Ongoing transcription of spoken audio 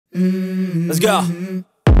Let's go.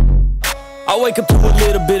 I wake up to a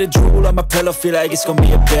little bit of drool on my pillow, feel like it's gonna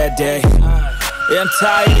be a bad day. Yeah, I'm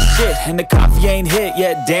tired of shit, and the coffee ain't hit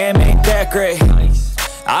yet, damn, ain't that great.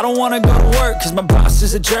 I don't wanna go to work, cause my boss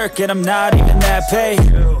is a jerk, and I'm not even that paid.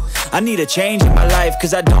 I need a change in my life,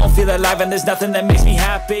 cause I don't feel alive, and there's nothing that makes me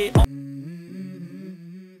happy.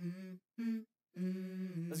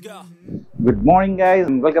 Let's go. Good morning guys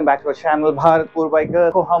and welcome back to our channel Bharat Biker.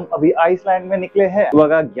 तो हम अभी Iceland में निकले हैं।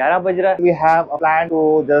 सुबह 11 बज रहा है। We have a plan to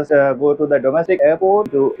just go to the domestic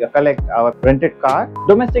airport to collect our rented car.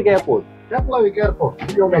 Domestic airport. Keflavik Airport.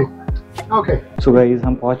 Okay. So guys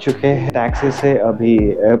हम पहुंच चुके हैं टैक्सी से अभी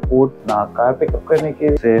एयरपोर्ट ना कार पिकअप करने के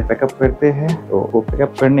लिए पिकअप करते हैं। तो वो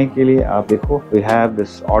पिकअप करने के लिए आप देखो we have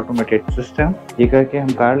this automated system। ये करके हम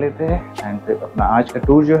कार लेते हैं एंड फिर अपना आज का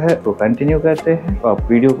टूर जो है वो कंटिन्यू करते हैं। तो आप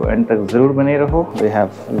वीडियो को एंड तक जरूर बने रहो। We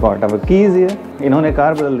have got our keys here। इन्होंने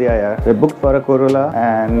कार बदल दिया यार। We booked for a Corolla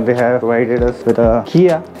and they have provided us with a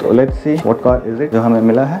Kia। तो let's see what car is it जो हमें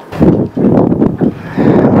मिला है।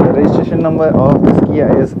 The registration number of this Kia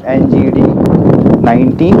is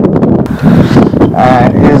NGD19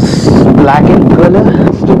 and is black in color.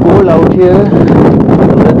 It's too cold out here.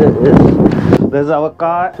 The weather is. This is our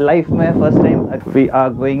car. Life mein first time we are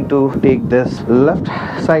going to take this left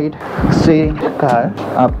side steering car.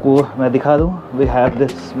 आपको मैं दिखा दूँ. We have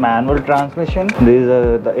this manual transmission. This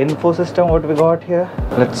is the info system what we got here.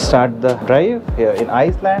 Let's start the drive here in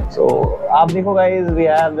Iceland. So आप देखो guys, we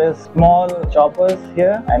have this small choppers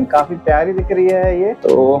here and काफी प्यारी दिख रही है ये.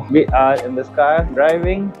 So we are in this car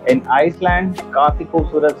driving in Iceland. काफी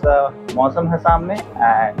खूबसूरत सा मौसम है सामने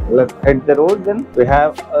and let's hit the road then. We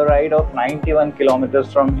have a ride of 91 kilometers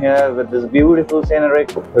from here with this beautiful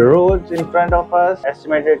scenic roads in front of us.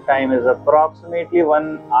 Estimated time is approximately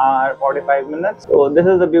 1 hour 45 minutes. So this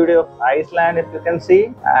is the beauty of Iceland if you can see.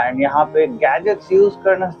 And यहाँ पे gadgets use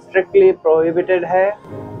करना strictly prohibited है.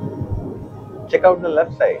 Check out the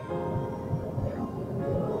left side.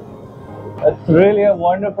 It's really a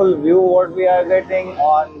wonderful view what we are getting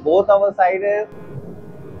on both our sides.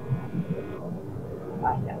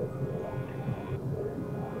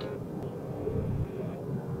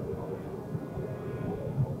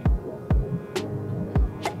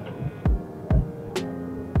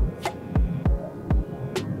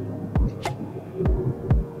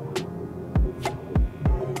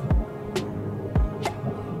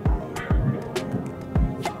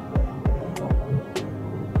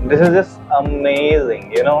 This is just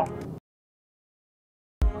amazing, you know.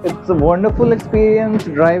 It's a wonderful experience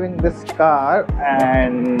driving this car,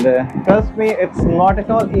 and trust me, it's not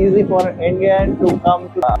at all easy for an Indian to come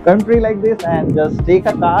to a country like this and just take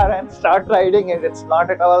a car and start riding it. It's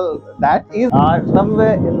not at all that easy.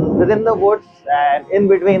 Somewhere within the woods and in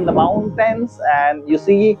between the mountains, and you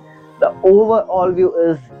see the overall view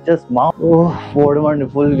is just mountain. Oh, what a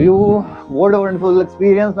wonderful view! What a wonderful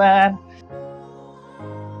experience, man!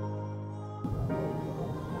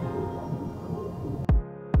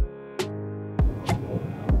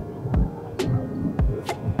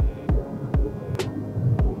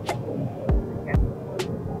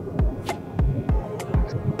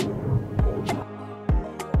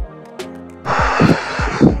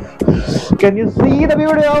 Can you see the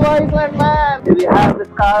beauty of Iceland, man? We have this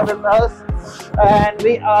car with us, and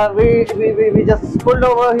we just pulled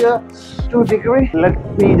over here to degree. Let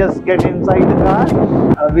me just get inside the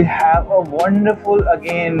car. We have a wonderful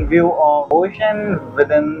again view of ocean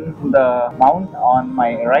within the mountain on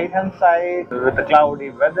my right hand side with the cloudy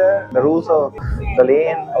weather. The rules of the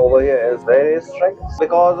lane over here is very strict.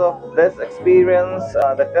 Because of this experience,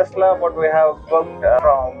 the Tesla what we have booked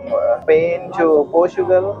from Spain to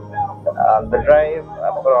Portugal, the drive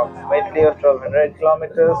approximately of 1200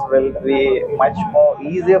 kilometers will be much more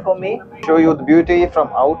easier for me. Show you the beauty from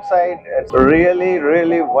outside. It's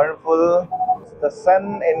really wonderful. The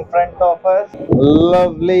sun in front of us,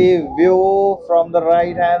 lovely view from the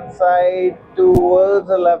right hand side towards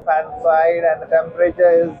the left hand side, and the temperature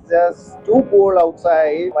is just too cold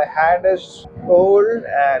outside. My hand is cold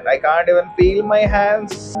and I can't even feel my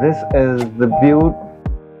hands. This is the beauty.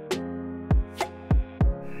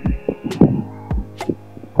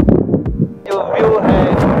 View है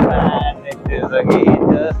and it is again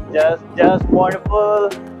just wonderful.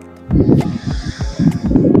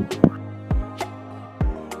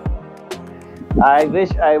 I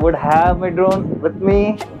wish I would have my drone with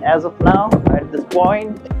me as of now at this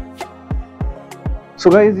point. So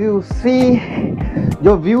guys, you see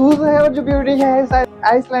जो views है और जो beauty है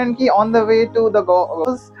Iceland की on the way to the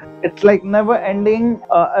goals. It's like never ending.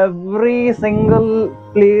 Every single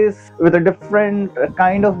place with a different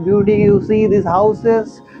kind of beauty. You see these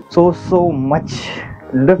houses, so much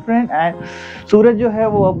different. And सूरज जो है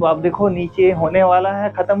वो अब आप देखो नीचे होने वाला है,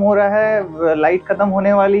 खत्म हो रहा है, लाइट खत्म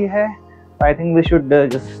होने वाली है। I think we should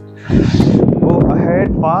just go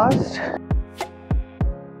ahead fast.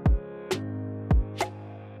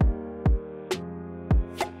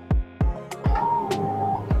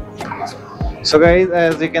 So guys,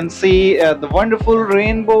 as you can see the wonderful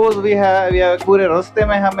rainbows we have पूरे रास्ते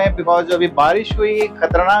में हमें, because जो अभी बारिश हुई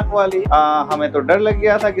खतरनाक वाली, हमें तो डर लग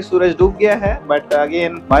गया था कि सूरज डूब गया है, but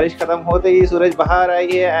again बारिश खत्म होते ही सूरज बाहर आई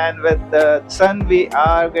है, and with the sun we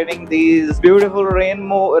are getting these beautiful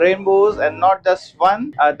rainbows, and not just one,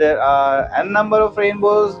 there are n number of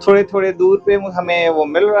rainbows। थोड़े थोड़े दूर पे हमें वो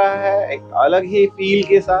मिल रहा है एक अलग ही फील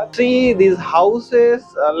के साथ। See these houses,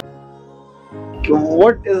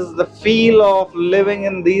 what is the feel of living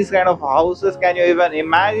in these kind of houses? Can you even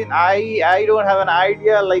imagine? I don't have an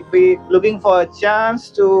idea, like be looking for a chance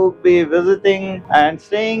to be visiting and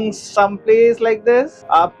staying some place like this।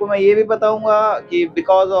 आपको मैं ये भी बताऊंगा कि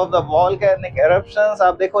because of the volcanic eruptions,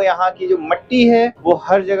 आप देखो यहाँ की जो मिट्टी है वो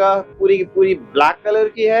हर जगह पूरी की पूरी black color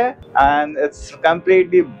की है, and it's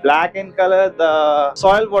completely black in color। The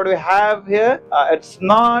soil what we have here, it's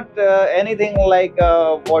not anything like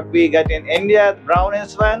what we get in India,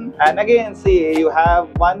 brownish one। And again, see, you have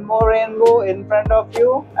one more rainbow in front of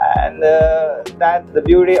you, and that's the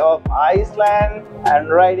beauty of Iceland and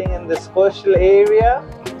riding in this coastal area।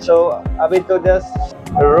 So abhi to just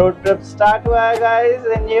road trip start hua hai guys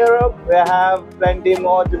in Europe, we have plenty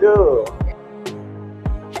more to do।